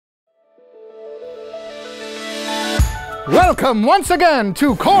Welcome once again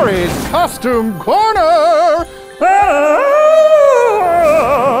to Corey's Costume Corner!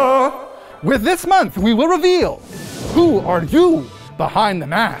 With this month, we will reveal who are you behind the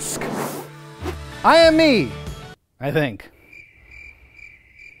mask. I am me, I think.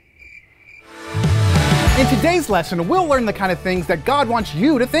 In today's lesson, we'll learn the kind of things that God wants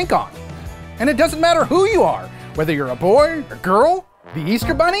you to think on. And it doesn't matter who you are, whether you're a boy, a girl, the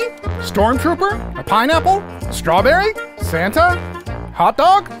Easter Bunny, Stormtrooper, a pineapple, a strawberry, Santa, hot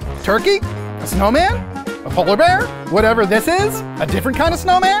dog, turkey, a snowman, a polar bear, whatever this is, a different kind of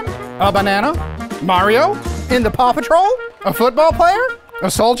snowman, a banana, Mario, in the Paw Patrol, a football player,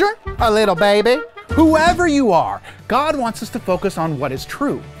 a soldier, a little baby. Whoever you are, God wants us to focus on what is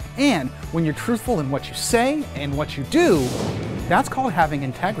true. And when you're truthful in what you say and what you do, that's called having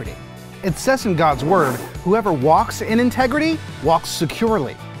integrity. It says in God's word, whoever walks in integrity walks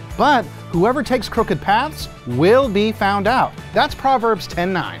securely. But whoever takes crooked paths will be found out. That's Proverbs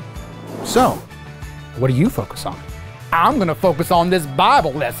 10:9. So, what do you focus on? I'm gonna focus on this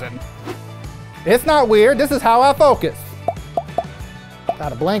Bible lesson. It's not weird, this is how I focus.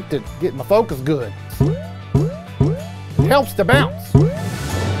 Gotta blink to get my focus good. It helps to bounce.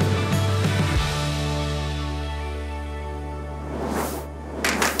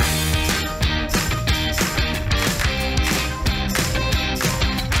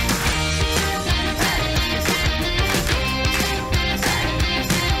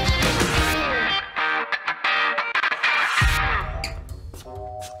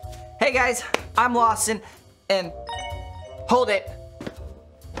 Hey guys, I'm Lawson, and hold it.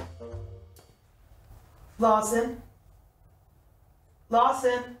 Lawson?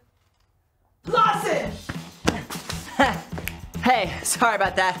 Lawson? Lawson! Hey, sorry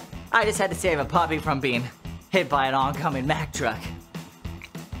about that. I just had to save a puppy from being hit by an oncoming Mack truck.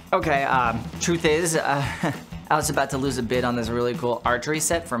 Okay, truth is, I was about to lose a bid on this really cool archery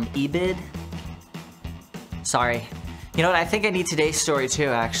set from eBid. Sorry. You know what, I think I need today's story too,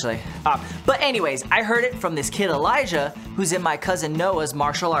 actually. But anyways, I heard it from this kid Elijah, who's in my cousin Noah's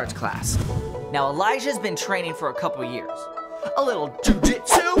martial arts class. Now Elijah's been training for a couple years. A little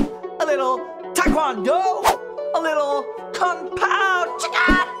jujitsu, a little taekwondo, a little kung pao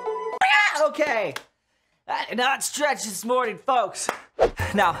chicken. Okay, I did not stretch this morning, folks.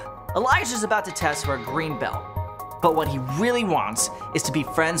 Now, Elijah's about to test for a green belt. But what he really wants is to be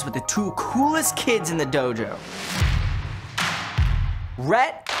friends with the two coolest kids in the dojo.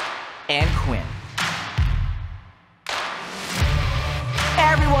 Rhett and Quinn.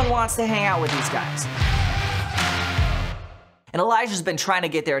 Everyone wants to hang out with these guys. And Elijah's been trying to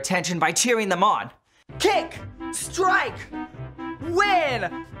get their attention by cheering them on. Kick, strike,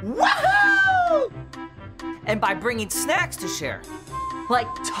 win, woohoo! And by bringing snacks to share. Like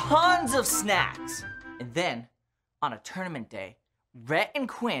tons of snacks. And then, on a tournament day, Rhett and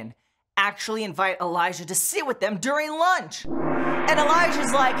Quinn actually invite Elijah to sit with them during lunch. And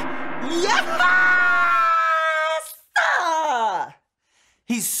Elijah's like, yes!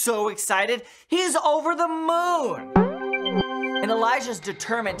 He's so excited, he's over the moon. And Elijah's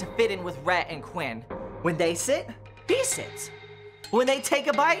determined to fit in with Rhett and Quinn. When they sit, he sits. When they take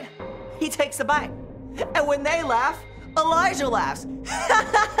a bite, he takes a bite. And when they laugh, Elijah laughs.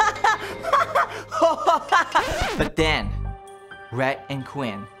 But then, Rhett and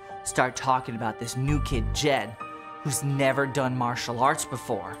Quinn start talking about this new kid, Jed, who's never done martial arts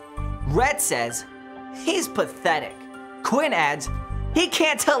before. Rhett says, he's pathetic. Quinn adds, he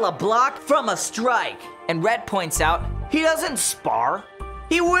can't tell a block from a strike. And Rhett points out, he doesn't spar,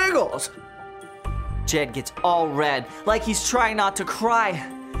 he wiggles. Jed gets all red, like he's trying not to cry.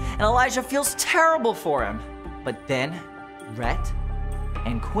 And Elijah feels terrible for him. But then, Rhett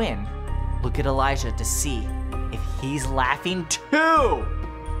and Quinn look at Elijah to see if he's laughing too.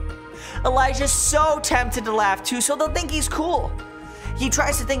 Elijah's so tempted to laugh too, so they'll think he's cool. He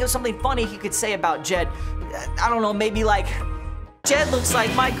tries to think of something funny he could say about Jed. I don't know, maybe like, Jed looks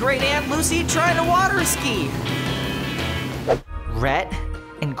like my great Aunt Lucy trying to water ski. Rhett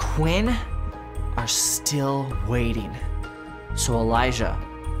and Quinn are still waiting. So Elijah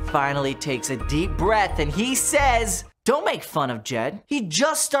finally takes a deep breath and he says, don't make fun of Jed. He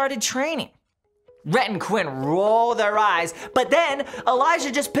just started training. Rhett and Quinn roll their eyes, but then Elijah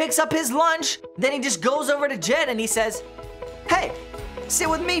just picks up his lunch. Then he just goes over to Jed and he says, hey, sit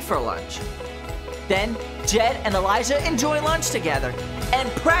with me for lunch. Then Jed and Elijah enjoy lunch together and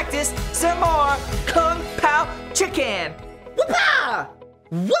practice some more Kung Pao chicken. Whoopah!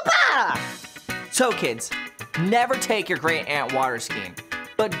 Whoopah! So kids, never take your great aunt water skiing,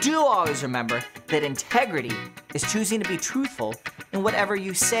 but do always remember that integrity is choosing to be truthful in whatever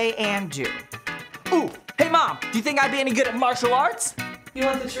you say and do. Ooh, Hey Mom, do you think I'd be any good at martial arts? You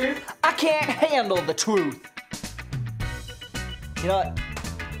want the truth? I can't handle the truth. You know what?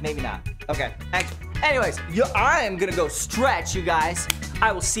 Maybe not. Okay. Anyways, I am gonna go stretch, you guys.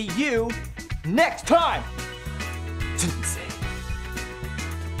 I will see you next time.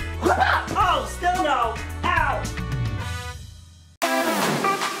 Oh, still no. Ow.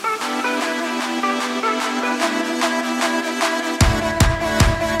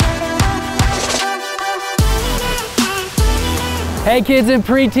 Hey kids and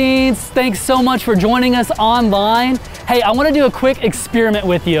preteens, thanks so much for joining us online. Hey, I want to do a quick experiment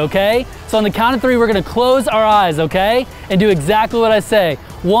with you, okay? So on the count of 3, we're going to close our eyes, okay? And do exactly what I say.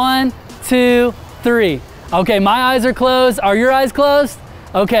 1, 2, 3. Okay, my eyes are closed. Are your eyes closed?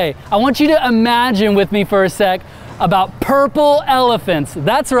 Okay, I want you to imagine with me for a sec about purple elephants.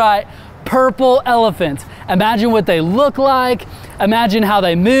 That's right, purple elephants. Imagine what they look like. Imagine how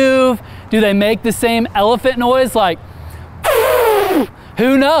they move. Do they make the same elephant noise like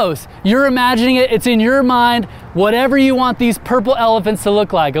who knows? You're imagining it, it's in your mind, whatever you want these purple elephants to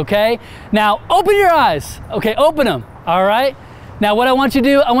look like, okay? Now, open your eyes. Okay, open them, all right? Now, what I want you to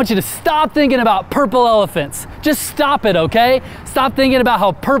do, I want you to stop thinking about purple elephants. Just stop it, okay? Stop thinking about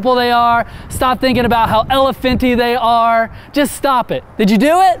how purple they are. Stop thinking about how elephanty they are. Just stop it. Did you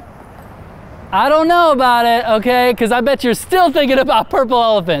do it? I don't know about it, okay? Because I bet you're still thinking about purple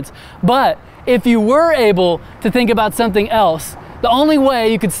elephants. But if you were able to think about something else, the only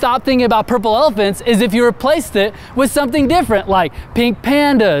way you could stop thinking about purple elephants is if you replaced it with something different, like pink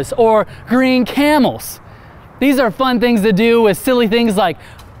pandas or green camels. These are fun things to do with silly things like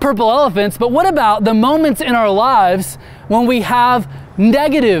purple elephants, but what about the moments in our lives when we have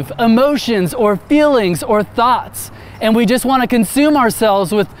negative emotions or feelings or thoughts, and we just want to consume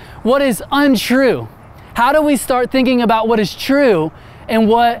ourselves with what is untrue? How do we start thinking about what is true and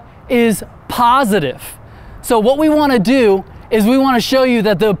what is positive? So what we want to do is we want to show you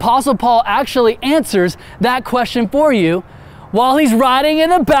that the Apostle Paul actually answers that question for you while he's riding in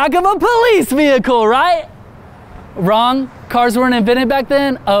the back of a police vehicle, right? Wrong? Cars weren't invented back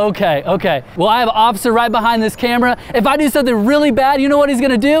then? Okay. Well, I have an officer right behind this camera. If I do something really bad, you know what he's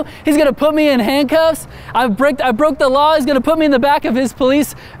gonna do? He's gonna put me in handcuffs. I broke the law. He's gonna put me in the back of his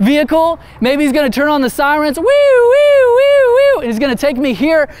police vehicle. Maybe he's gonna turn on the sirens. Woo, woo, woo, woo. And he's gonna take me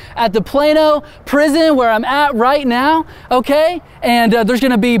here at the Plano prison where I'm at right now, okay? And there's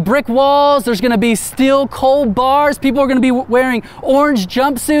gonna be brick walls. There's gonna be steel cold bars. People are gonna be wearing orange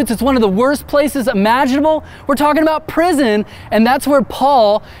jumpsuits. It's one of the worst places imaginable. We're talking about prison. And that's where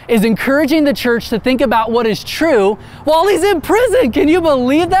Paul is encouraging the church to think about what is true while he's in prison. Can you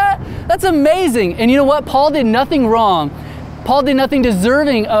believe that? That's amazing. And you know what? Paul did nothing wrong. Paul did nothing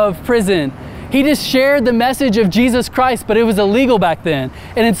deserving of prison. He just shared the message of Jesus Christ, but it was illegal back then.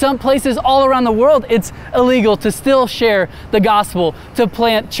 And in some places all around the world, it's illegal to still share the gospel, to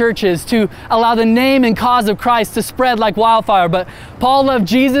plant churches, to allow the name and cause of Christ to spread like wildfire. But Paul loved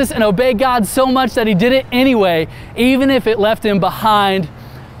Jesus and obeyed God so much that he did it anyway, even if it left him behind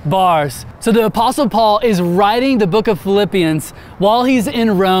bars. So the Apostle Paul is writing the book of Philippians while he's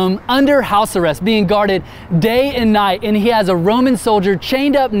in Rome under house arrest, being guarded day and night, and he has a Roman soldier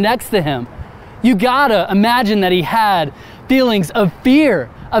chained up next to him. You gotta imagine that he had feelings of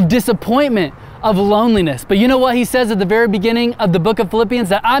fear, of disappointment, of loneliness. But you know what he says at the very beginning of the book of Philippians?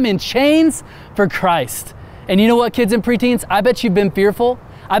 That I'm in chains for Christ. And you know what, kids and preteens? I bet you've been fearful.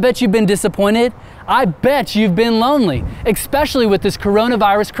 I bet you've been disappointed. I bet you've been lonely, especially with this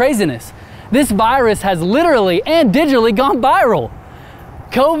coronavirus craziness. This virus has literally and digitally gone viral.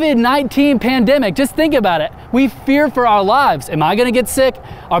 COVID-19 pandemic, just think about it. We fear for our lives. Am I gonna get sick?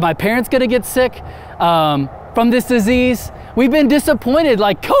 Are my parents gonna get sick from this disease? We've been disappointed,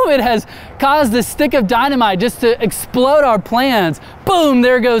 like COVID has caused this stick of dynamite just to explode our plans. Boom,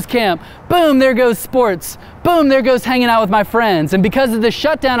 there goes camp. Boom, there goes sports. Boom, there goes hanging out with my friends. And because of the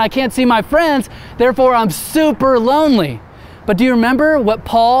shutdown, I can't see my friends, therefore I'm super lonely. But do you remember what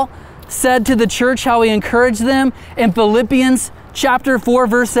Paul said to the church, how he encouraged them in Philippians chapter 4,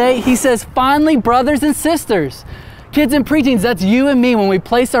 verse 8? He says, finally, brothers and sisters, kids and preteens, that's you and me when we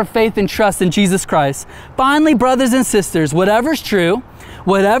place our faith and trust in Jesus Christ. Finally, brothers and sisters, whatever's true,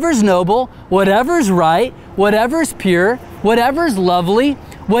 whatever's noble, whatever's right, whatever's pure, whatever's lovely,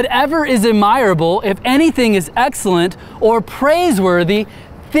 whatever is admirable, if anything is excellent or praiseworthy,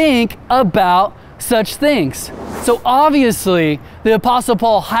 think about such things. So obviously, the Apostle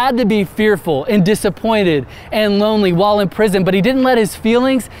Paul had to be fearful and disappointed and lonely while in prison, but he didn't let his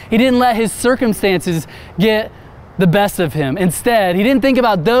feelings, he didn't let his circumstances get the best of him. Instead, he didn't think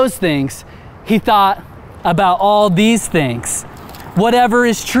about those things. He thought about all these things. Whatever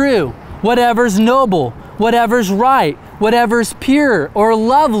is true, whatever's noble, whatever's right, whatever's pure or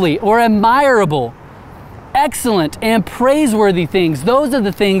lovely or admirable, excellent and praiseworthy things. Those are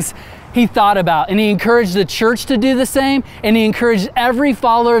the things he thought about, and he encouraged the church to do the same, and he encouraged every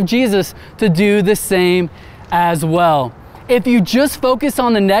follower of Jesus to do the same as well. If you just focus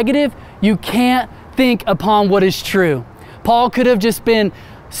on the negative, you can't think upon what is true. Paul could have just been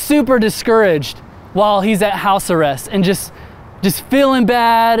super discouraged while he's at house arrest and just feeling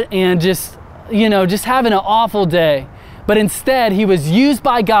bad and just having an awful day. But instead, he was used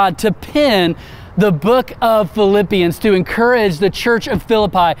by God to pen the book of Philippians to encourage the church of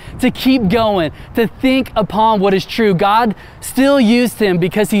Philippi to keep going, to think upon what is true. God still used him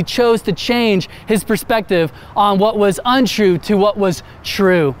because he chose to change his perspective on what was untrue to what was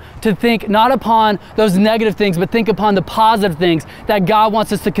true. To think not upon those negative things, but think upon the positive things that God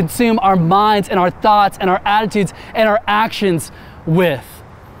wants us to consume our minds and our thoughts and our attitudes and our actions with.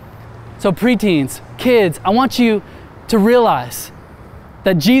 So preteens, kids, I want you to realize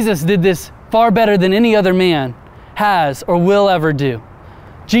that Jesus did this far better than any other man has or will ever do.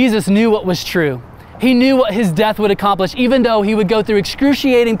 Jesus knew what was true. He knew what his death would accomplish, even though he would go through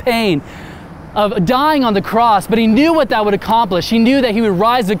excruciating pain of dying on the cross, but he knew what that would accomplish. He knew that he would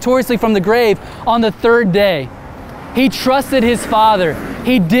rise victoriously from the grave on the third day. He trusted his Father.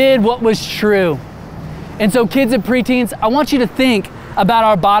 He did what was true. And so kids and preteens, I want you to think about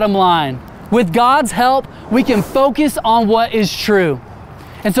our bottom line. With God's help, we can focus on what is true.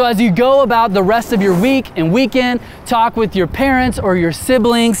 And so as you go about the rest of your week and weekend, talk with your parents or your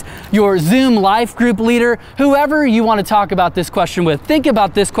siblings, your Zoom life group leader, whoever you want to talk about this question with. Think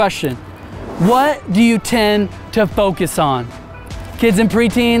about this question. What do you tend to focus on? Kids and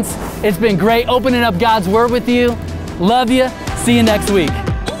preteens, it's been great opening up God's Word with you. Love you. See you next week.